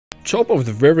Top of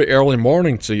the very early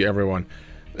morning to you, everyone.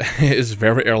 It is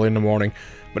very early in the morning,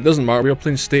 but it doesn't matter. We are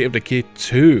playing State of Decay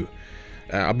 2.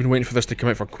 I've been waiting for this to come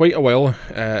out for quite a while.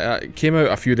 It came out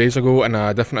a few days ago in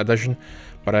a different edition,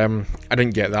 but I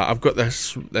didn't get that. I've got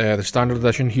this, the standard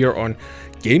edition here on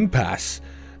Game Pass.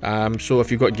 So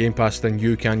if you've got Game Pass, then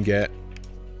you can get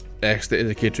State of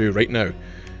Decay 2 right now.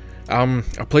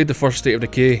 I played the first State of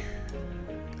Decay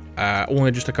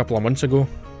only just a couple of months ago,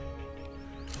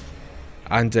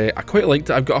 and I quite liked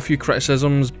it. I've got a few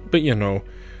criticisms, but you know,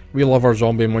 we love our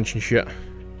zombie munching shit,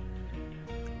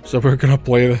 so we're gonna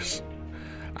play this.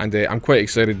 And I'm quite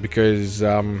excited because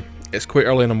it's quite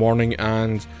early in the morning,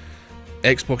 and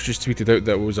Xbox just tweeted out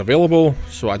that it was available,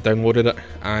 so I downloaded it,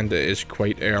 and it is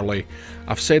quite early.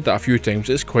 I've said that a few times,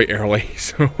 it's quite early,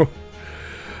 so...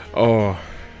 oh...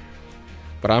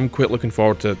 But I'm quite looking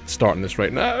forward to starting this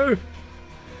right now.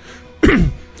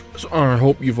 So I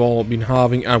hope you've all been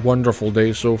having a wonderful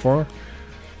day so far.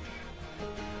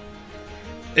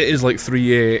 It is like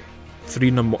 3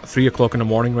 o'clock in the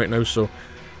morning right now, so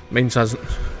mine hasn't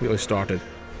really started.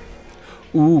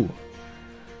 Ooh.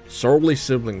 Surly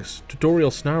siblings.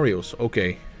 Tutorial scenarios.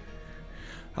 Okay.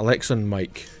 Alexa and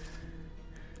Mike.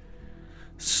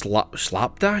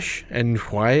 Slapdash and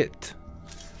Wyatt.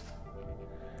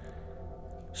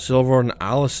 Silver and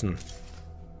Allison.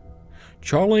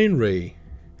 Charlie and Ray.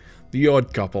 The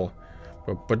Odd Couple.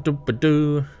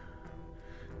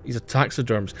 He's a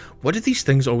taxidermist. What are these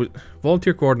things always...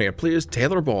 Volunteer coordinator. Plays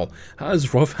tetherball.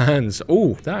 Has rough hands.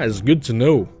 Oh, that is good to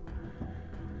know.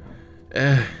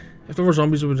 If there were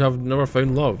zombies, we would have never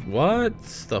found love. What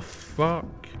the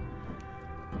fuck?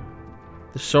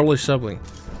 The surly sibling.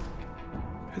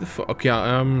 Who the fuck? Okay,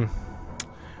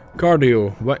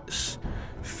 cardio. Wits.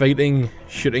 Fighting.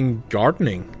 Shooting.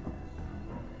 Gardening.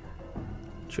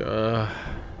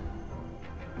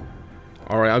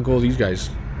 Alright, I'll go with these guys.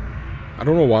 I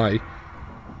don't know why.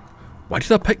 Why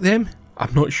did I pick them?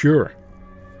 I'm not sure.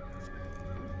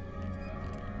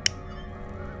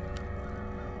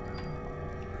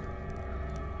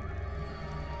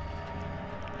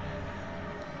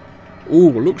 Oh,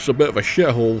 looks a bit of a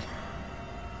shithole.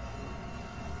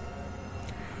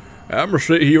 I'm gonna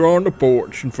sit here on the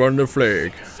porch in front of the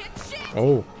flag.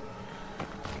 Oh.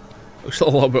 Looks a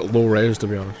little bit low res, to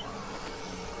be honest.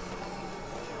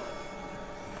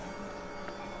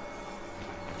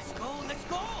 Let's go.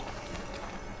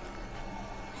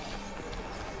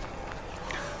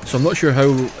 So I'm not sure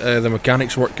how the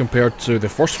mechanics work compared to the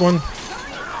first one.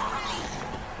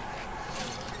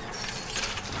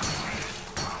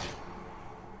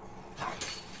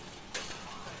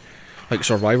 Like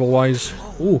survival wise.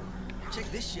 Oh. Check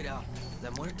this shit out.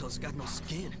 That muerto's got no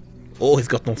skin. Oh, he's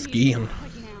got no skin.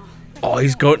 Oh,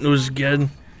 he's got no skin.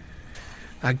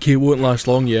 That key won't last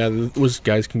long. Yeah, those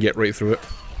guys can get right through it.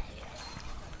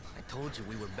 I told you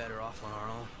we were better off on our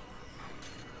own.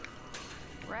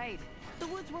 Right. The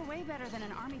woods were way better than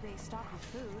an army base stocked with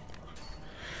food.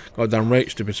 Goddamn right,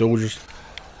 stupid soldiers.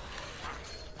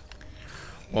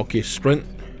 Okay, sprint.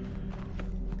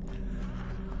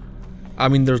 I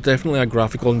mean, there's definitely a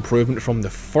graphical improvement from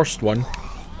the first one.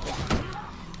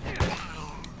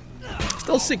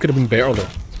 Still say it could have been better though.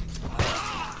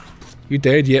 You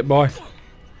dead yet, boy?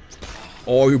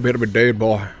 Oh, you better be dead,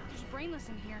 boy. There's brainless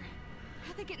in here.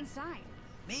 How'd they get inside?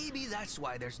 Maybe that's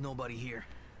why there's nobody here.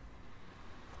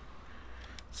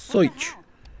 Search.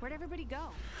 Where'd everybody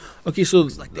go? Okay, so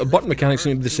the button mechanics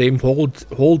seem to be the same.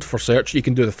 Hold for search. You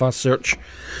can do the fast search.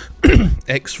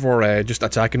 X for just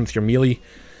attacking with your melee.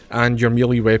 And your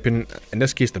melee weapon, in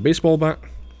this case the baseball bat,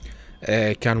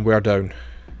 can wear down.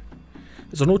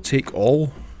 Is there no take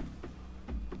all?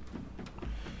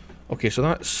 Okay, so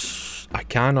that's a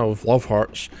can of love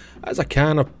hearts. That's a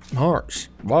can of hearts.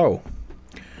 Wow.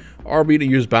 RB to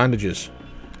use bandages.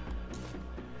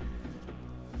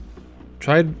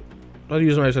 Tried to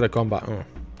use them outside of combat. Oh.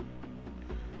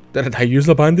 Did I use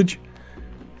the bandage?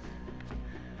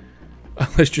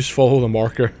 Let's just follow the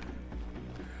marker.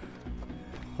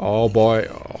 Oh boy.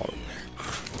 Oh.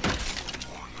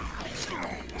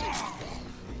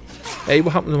 Hey,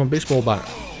 what happened to my baseball bat?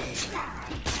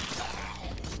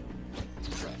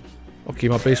 Okay,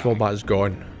 my baseball bat is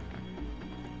gone.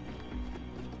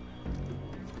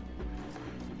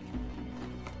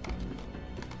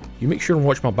 You make sure and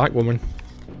watch my back, woman.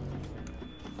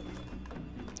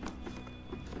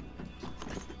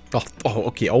 Oh,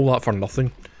 okay, all that for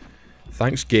nothing.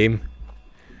 Thanks, game.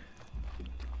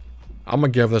 I'm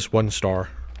gonna give this 1 star.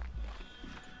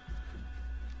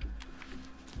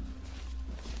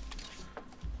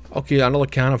 Okay, another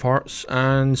can of hearts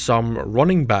and some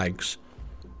running bags.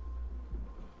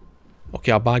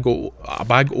 Okay, a bag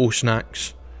o'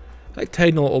 snacks. That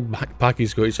tiny little backpack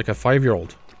he's got, he's like a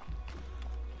 5-year-old.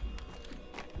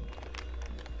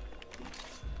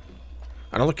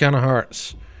 Another can of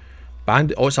hearts.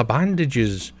 Oh, it's a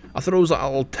bandages. I thought it was like a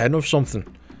little tin of something.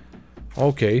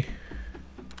 Okay.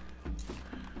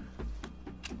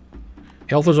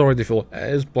 Health is already full.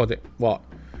 It is bloody... What?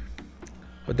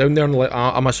 But down there on the left...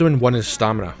 I'm assuming one is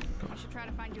stamina. Try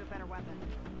to find you a better weapon.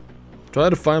 Try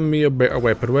to find me a better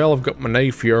weapon. Well, I've got my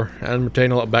knife here and my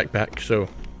tiny little backpack, so...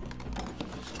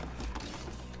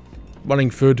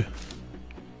 Running food.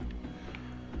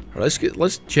 Right,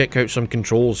 let's check out some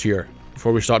controls here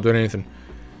before we start doing anything.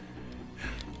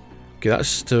 Okay,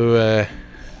 that's to...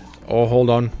 oh, hold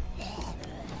on.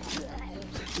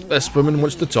 This woman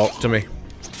wants to talk to me.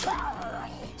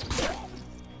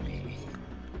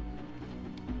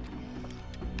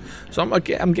 So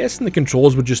I'm guessing the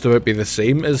controls would just about be the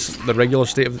same as the regular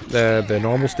state of the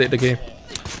normal state of the game.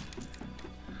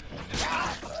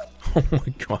 Oh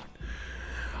my god.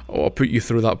 Oh, I'll put you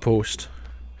through that post.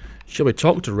 Shall we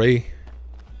talk to Ray?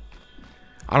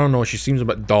 I don't know, she seems a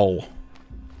bit dull.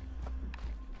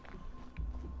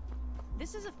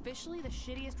 This is officially the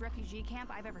shittiest refugee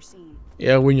camp I've ever seen.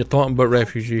 Yeah, when you're talking about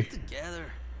refugee. Together.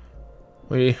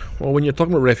 Well, when you're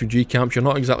talking about refugee camps, you're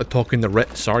not exactly talking the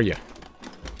Ritz, are you?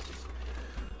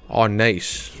 Oh,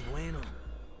 nice.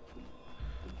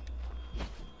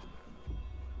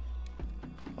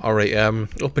 Alright,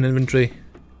 open inventory.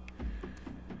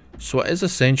 So it is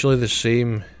essentially the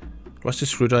same. What's the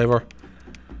screwdriver?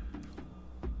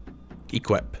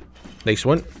 Equip. Nice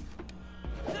one.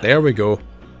 There we go.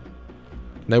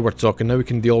 Now we're talking. Now we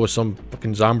can deal with some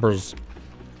fucking Zambers.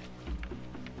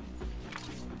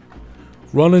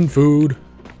 Running food.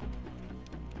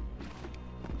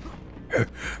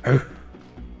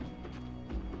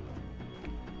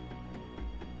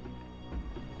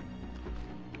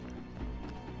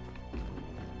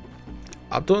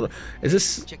 I don't know. Is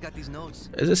this... Check out these notes.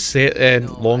 Is this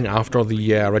set long after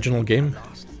the original game?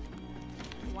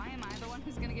 Why am I the one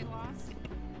who's gonna get lost?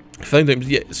 Found it.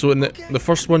 Yeah. So in the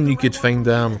first one, you could find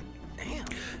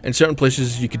in certain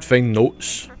places you could find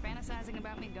notes. For fantasizing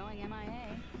about me going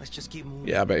MIA. Let's just keep moving.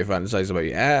 Yeah, I bet you fantasize about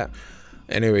yeah.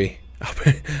 Anyway,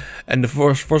 in the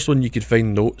first one, you could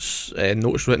find notes,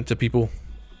 notes written to people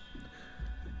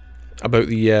about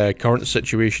the current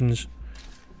situations.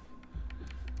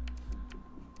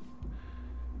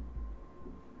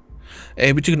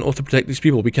 We took an oath to protect these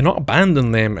people. We cannot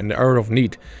abandon them in the hour of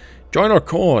need. Join our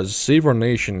cause. Save our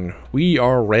nation. We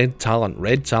are Red Talent.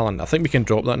 Red Talent. I think we can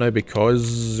drop that now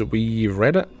because we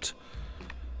read it.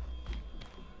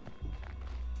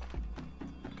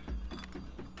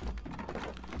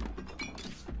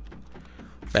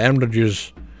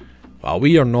 Bandages. Well,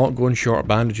 we are not going short of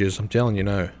bandages, I'm telling you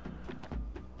now.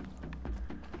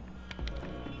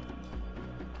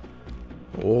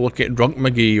 Oh, look at Drunk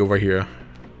McGee over here.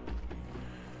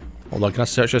 Hold on, can I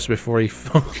search this before he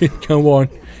fucking... Come on.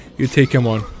 You take him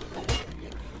on.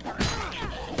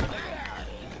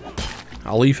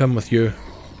 I'll leave him with you.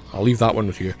 I'll leave that one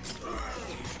with you.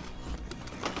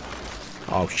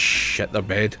 Oh shit, they're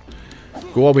bad.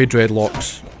 Go away,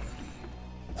 dreadlocks.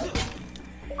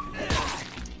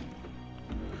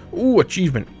 Ooh,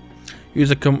 achievement.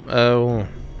 Use a oh,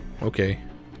 okay.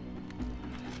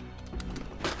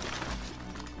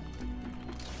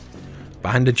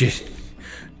 Bandages.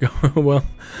 Well,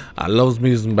 I loves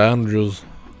me some bandages.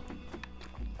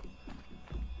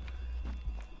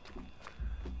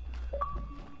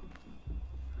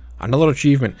 Another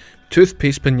achievement.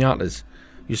 Toothpaste pinatas.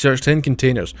 You search 10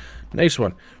 containers. Nice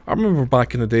one. I remember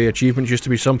back in the day, achievements used to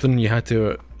be something you had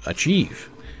to achieve.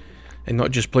 And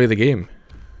not just play the game.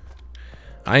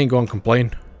 I ain't gonna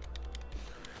complain.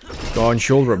 Go on,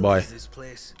 shoulder it by.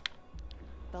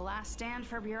 The last stand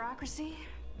for bureaucracy?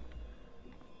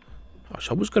 It's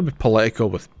always gotta be political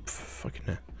with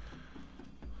fucking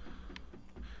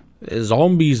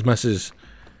zombies, missus.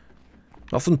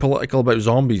 Nothing political about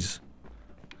zombies.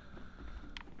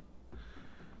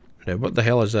 Now, what the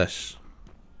hell is this?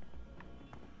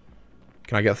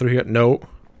 Can I get through here? No.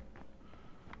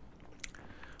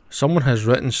 Someone has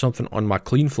written something on my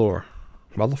clean floor.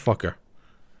 Motherfucker.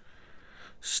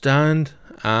 Stand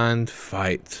and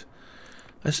fight.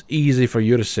 That's easy for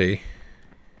you to say.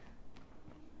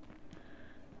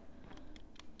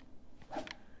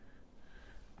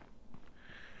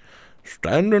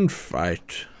 Stand and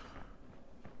fight.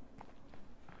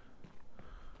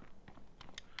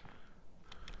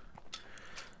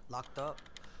 Locked up.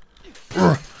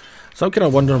 So I'm kind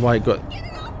of wondering why it got...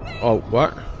 Oh,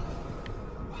 what?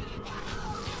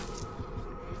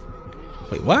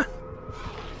 Wait, what?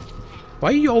 Why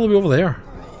are you all the way over there?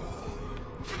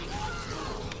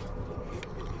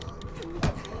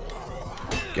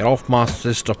 Get off my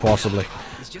sister, possibly.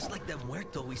 It's just like that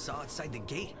muerto we saw outside the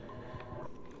gate.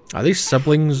 Are these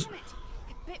siblings? It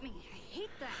bit me. I hate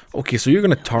that. Okay, so you're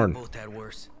gonna turn. Both had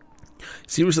worse.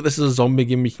 Seriously, this is a zombie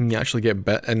game. You can actually get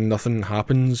bit and nothing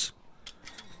happens.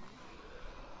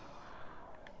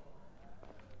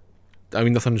 I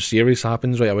mean, nothing serious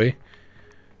happens right away.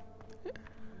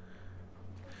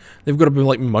 They've got to be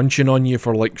like munching on you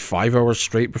for like 5 hours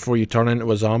straight before you turn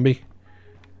into a zombie.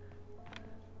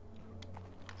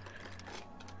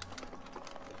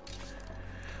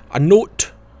 A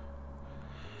note.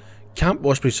 Camp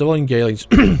Osprey civilian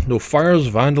guidelines. No fires,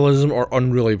 vandalism, or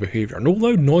unruly behaviour. No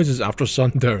loud noises after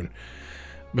sundown.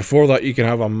 Before that, you can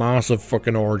have a massive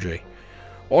fucking orgy.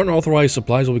 Unauthorized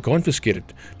supplies will be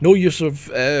confiscated. No use of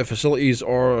facilities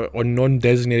or on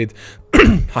non-designated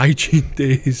hygiene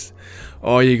days.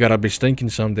 Oh, you gotta be stinking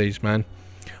some days, man.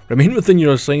 Remain within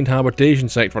your assigned habitation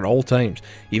sector at all times.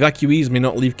 Evacuees may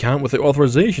not leave camp without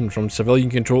authorization from Civilian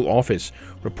Control Office.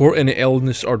 Report any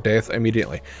illness or death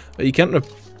immediately. You can't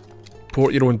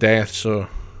report your own death, so...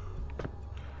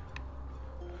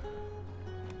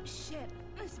 Shit,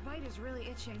 this bite is really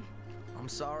itching. I'm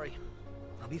sorry.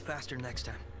 I'll be faster next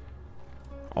time.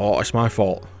 Oh, it's my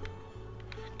fault.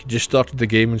 You just started the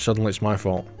game and suddenly it's my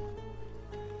fault.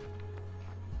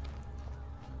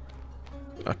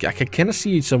 Okay, I can kind of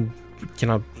see some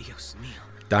kind of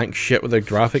dank shit with the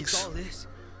graphics.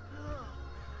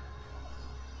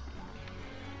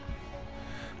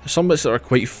 There's some bits that are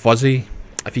quite fuzzy,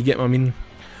 if you get what I mean.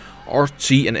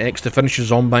 RT and X to finish a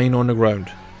zombie on the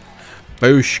ground.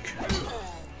 Boosh.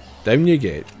 Down you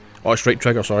get. Oh, it's right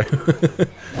trigger, sorry.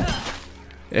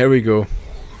 There we go.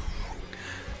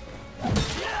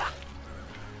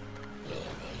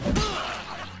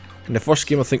 In the first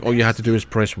game, I think all you had to do is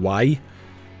press Y.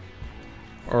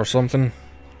 Or something.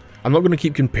 I'm not going to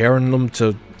keep comparing them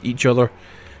to each other.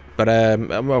 But,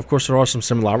 of course, there are some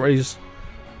similarities.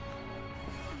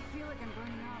 I feel like I'm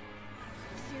burning up.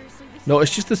 Seriously, this No,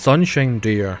 it's just the sunshine,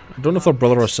 dear. I don't know if they're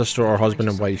brother or sister or husband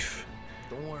and wife.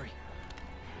 Don't worry.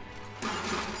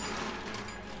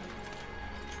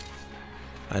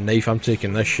 A knife, I'm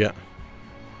taking this shit.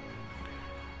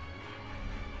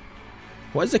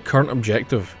 What is the current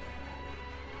objective?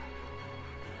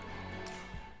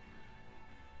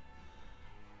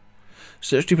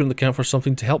 Search deep in the camp for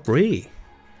something to help Ray.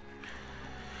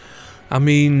 I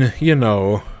mean, you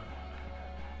know.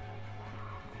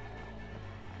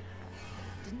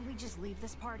 Didn't we just leave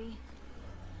this party?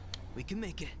 We can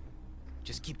make it.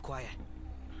 Just keep quiet.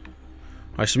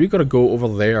 Alright, so we gotta go over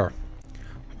there.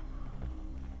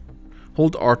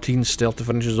 Hold RT and stealth to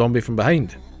finish a zombie from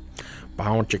behind.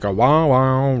 Bow chicka wow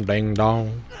wow, ding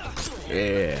dong.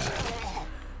 Yeah.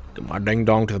 Get my ding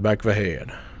dong to the back of the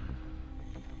head.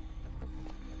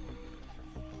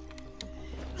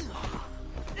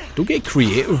 Don't get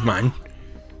creative, man.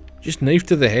 Just knife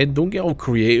to the head. Don't get all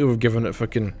creative giving it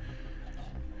fucking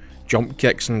jump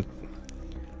kicks and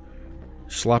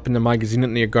slapping the magazine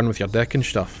into your gun with your dick and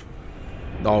stuff.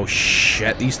 Oh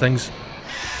shit, these things.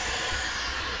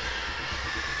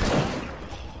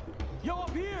 Yo,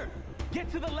 up here! Get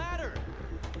to the ladder!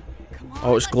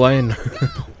 Oh, it's Glenn.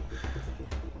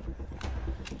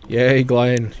 Yay,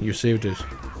 Glenn, you saved us.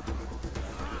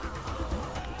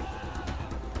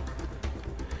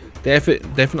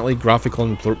 Definitely graphical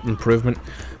improvement,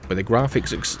 but the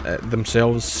graphics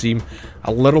themselves seem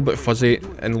a little bit fuzzy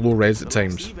and low res at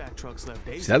times. See,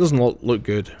 that doesn't look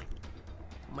good.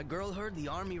 My girl heard the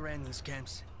army ran these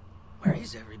camps. Where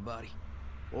is everybody?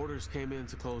 Orders came in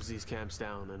to close these camps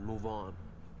down and move on.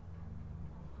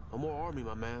 No more army,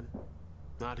 my man.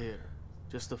 Not here.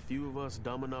 Just a few of us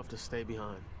dumb enough to stay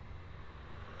behind.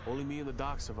 Only me and the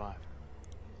doc survived.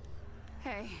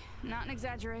 Hey, not an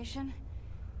exaggeration.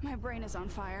 My brain is on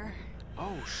fire.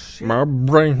 Oh shit. My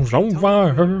brain's on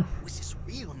fire. Was this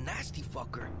real nasty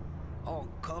fucker? All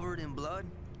covered in blood?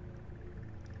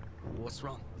 What's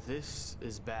wrong? This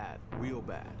is bad. Real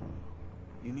bad.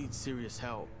 You need serious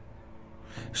help.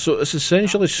 So it's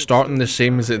essentially starting the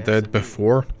same as it did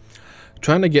before.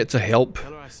 Trying to get to help,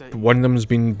 but one of them's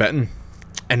been bitten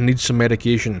and needs some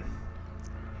medication.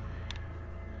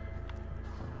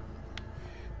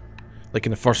 Like in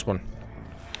the first one.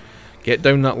 Get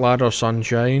down that ladder,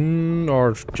 sunshine,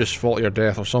 or just fall to your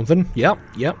death or something. Yep.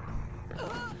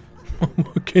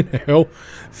 Fucking hell.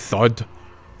 Thud.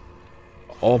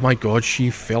 Oh my god,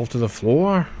 she fell to the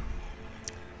floor.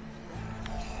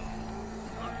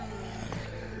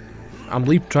 I'm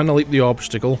trying to leap the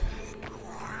obstacle.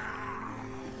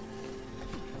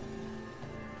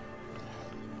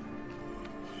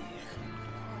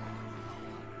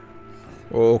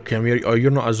 Oh, come here. Oh, you're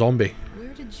not a zombie.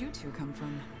 Where did you two come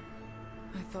from?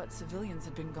 I thought civilians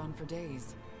had been gone for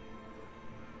days.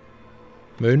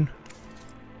 Moon?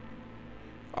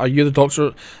 Are you the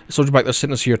doctor? Soldier back there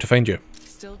sent us here to find you.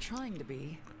 Still trying to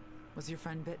be. Was your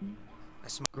friend bitten?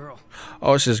 That's my girl.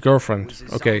 Oh, it's his girlfriend.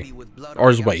 Okay. Or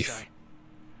his wife.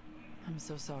 I'm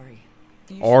so sorry.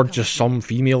 Or just some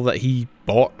female that he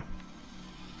bought.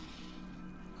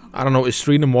 I don't know, it's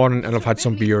 3 in the morning and I've had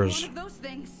some beers.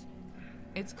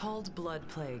 It's called blood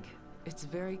plague. It's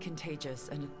very contagious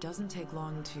and it doesn't take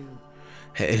long to...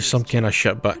 It is some kind of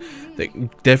shit, but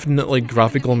definitely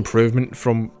graphical improvement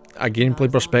from a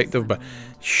gameplay perspective, but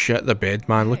shit the bed,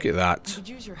 man, look at that.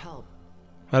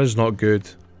 That is not good.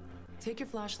 Take your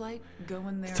flashlight, go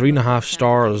in there. 3.5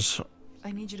 stars.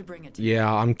 I need you to bring it to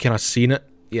Yeah, I'm kind of seeing it.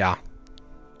 Yeah.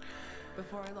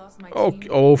 Before I lost my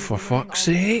Oh, for fuck's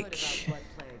sake.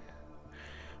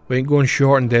 We ain't going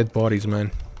short on dead bodies,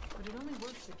 man. But it only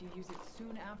works if you use it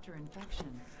soon after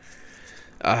infection.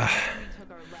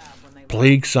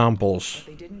 Plague samples.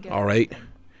 Alright.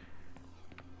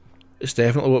 It's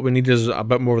definitely what we need is a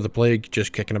bit more of the plague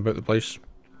just kicking about the place.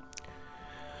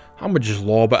 I'm gonna just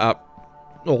lob it at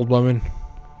old women.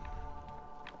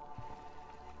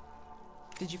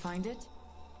 Did you find it?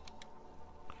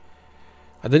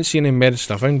 I didn't see any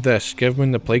medicine. I found this. Give me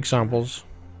the plague samples.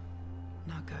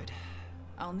 Not good.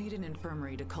 I'll need an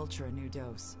infirmary to culture a new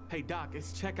dose. Hey Doc,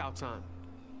 it's checkout time.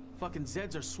 Fucking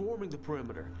Zeds are swarming the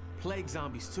perimeter. Plague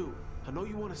zombies too. I know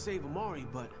you want to save Amari,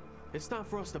 but it's time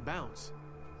for us to bounce.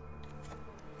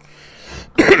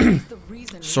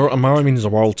 So Amari means the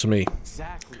world to me.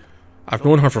 Exactly. I've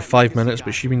known her for 5 minutes,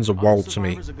 but she means the world to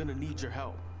me. Are gonna need your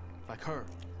help, like her.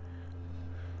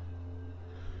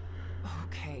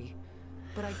 Okay,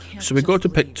 but I can't. So we got to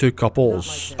pick 2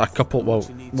 couples. A couple, well,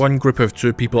 one group of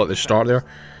 2 people at the start there.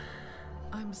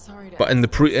 I'm sorry to But in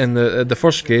the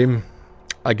first game,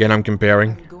 again I'm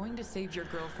comparing. I'm going to save your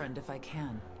girlfriend if I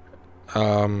can.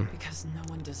 Because no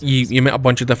one deserves You meet a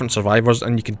bunch of different survivors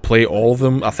and you can play all of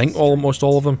them. I think almost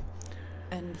all of them.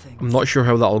 I'm not sure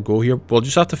how that'll go here. We'll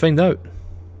just have to find out.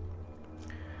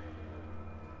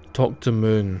 Talk to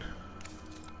Moon.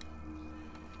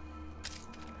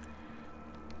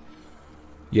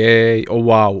 Yay. Oh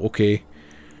wow, okay.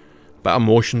 Bit of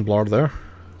motion blur there.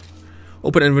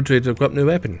 Open inventory to equip new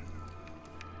weapon.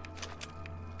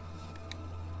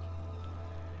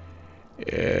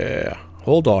 Yeah.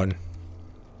 Hold on.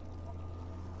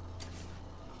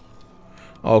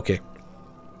 Okay.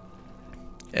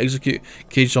 Execute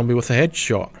cage zombie with a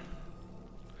headshot.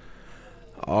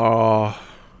 Oh,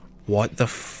 what the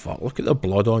fuck? Look at the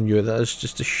blood on you. That is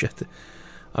just a shit.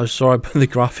 I'm sorry, but the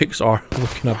graphics are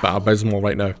looking a bit abysmal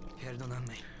right now.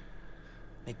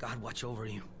 May God watch over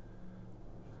you.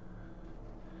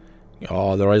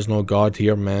 Oh, there is no God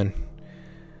here, man.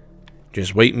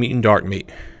 Just white meat and dark meat.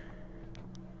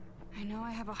 I know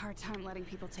I have a hard time letting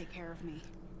people take care of me.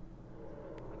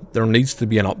 There needs to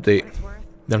be an update.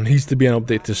 There needs to be an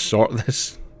update to sort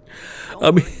this.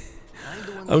 I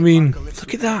mean,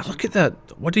 look at that. Look at that.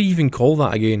 What do you even call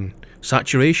that again?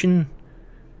 Saturation?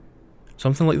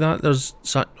 Something like that. There's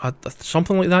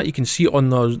something like that. You can see it on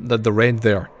the red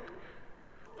there.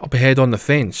 Up ahead on the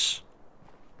fence.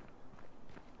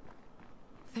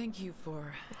 Thank you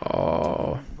for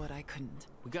doing what I couldn't.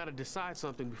 We gotta decide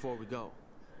something before we go.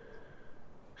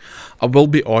 I will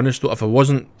be honest though, if I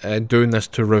wasn't doing this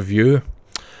to review,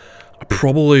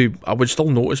 I would still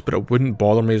notice, but it wouldn't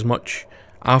bother me as much.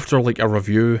 After like a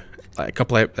review, like a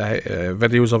couple of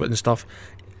videos of it and stuff,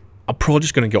 I'm probably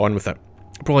just going to get on with it.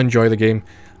 I'll probably enjoy the game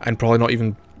and probably not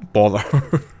even bother.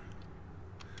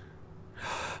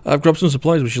 I've grabbed some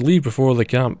supplies, we should leave before the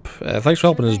camp. Thanks for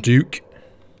helping us, Duke.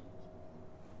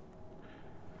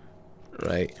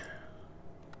 Right.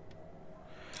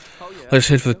 Oh, yeah. Let's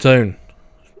head for the town.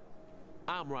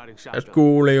 I'm riding shotgun. Let's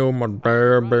go, Leo, my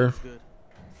bear.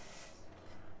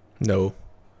 No.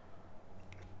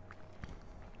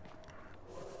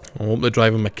 I hope the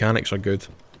driving mechanics are good.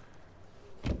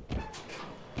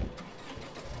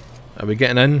 Are we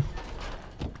getting in?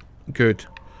 Good.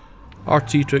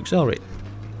 RT to accelerate.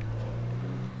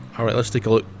 Alright, let's take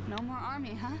a look. No more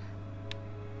army, huh?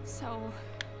 So,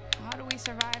 how do we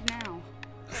survive now?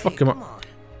 Fuck him up. Come on.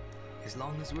 As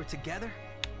long as we're together,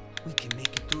 we can make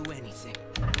it through anything.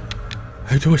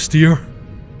 How do I steer?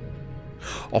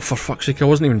 Oh, for fuck's sake, I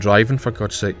wasn't even driving, for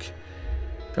God's sake.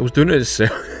 I was doing it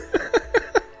itself.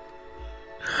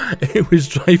 It was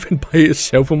driving by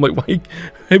itself. I'm like, why?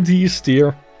 How do you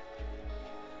steer?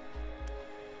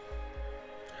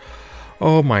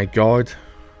 Oh my God.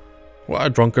 What a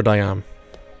drunkard I am.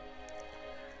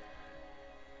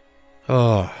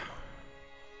 Oh.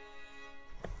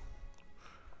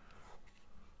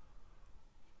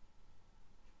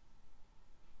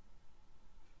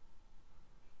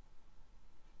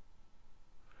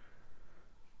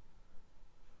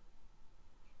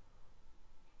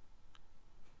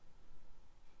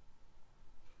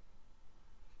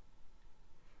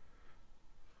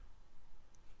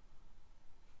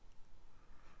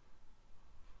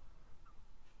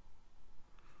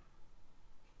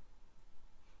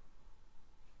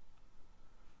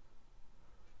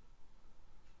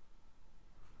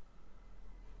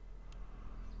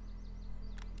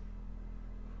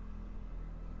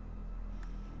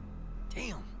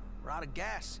 out of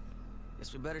gas.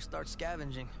 Guess we better start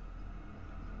scavenging.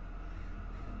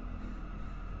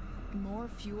 More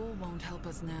fuel won't help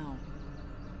us now.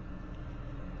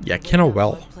 Yeah, The way kinda our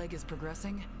well. blood plague is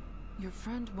progressing, your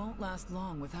friend won't last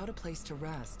long without a place to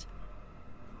rest.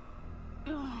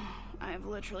 I have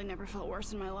literally never felt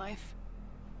worse in my life.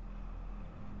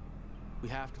 We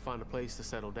have to find a place to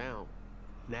settle down.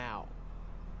 Now.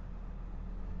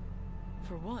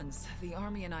 For once, the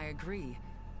army and I agree.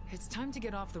 It's time to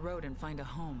get off the road and find a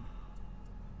home.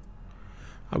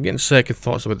 I'm getting second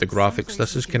thoughts about the graphics.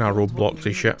 This is kind of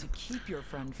Robloxy shit. To keep your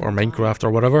friend Or from dying. Minecraft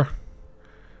or whatever.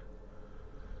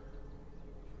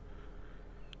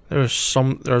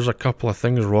 There's a couple of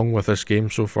things wrong with this game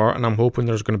so far, and I'm hoping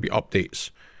there's going to be updates.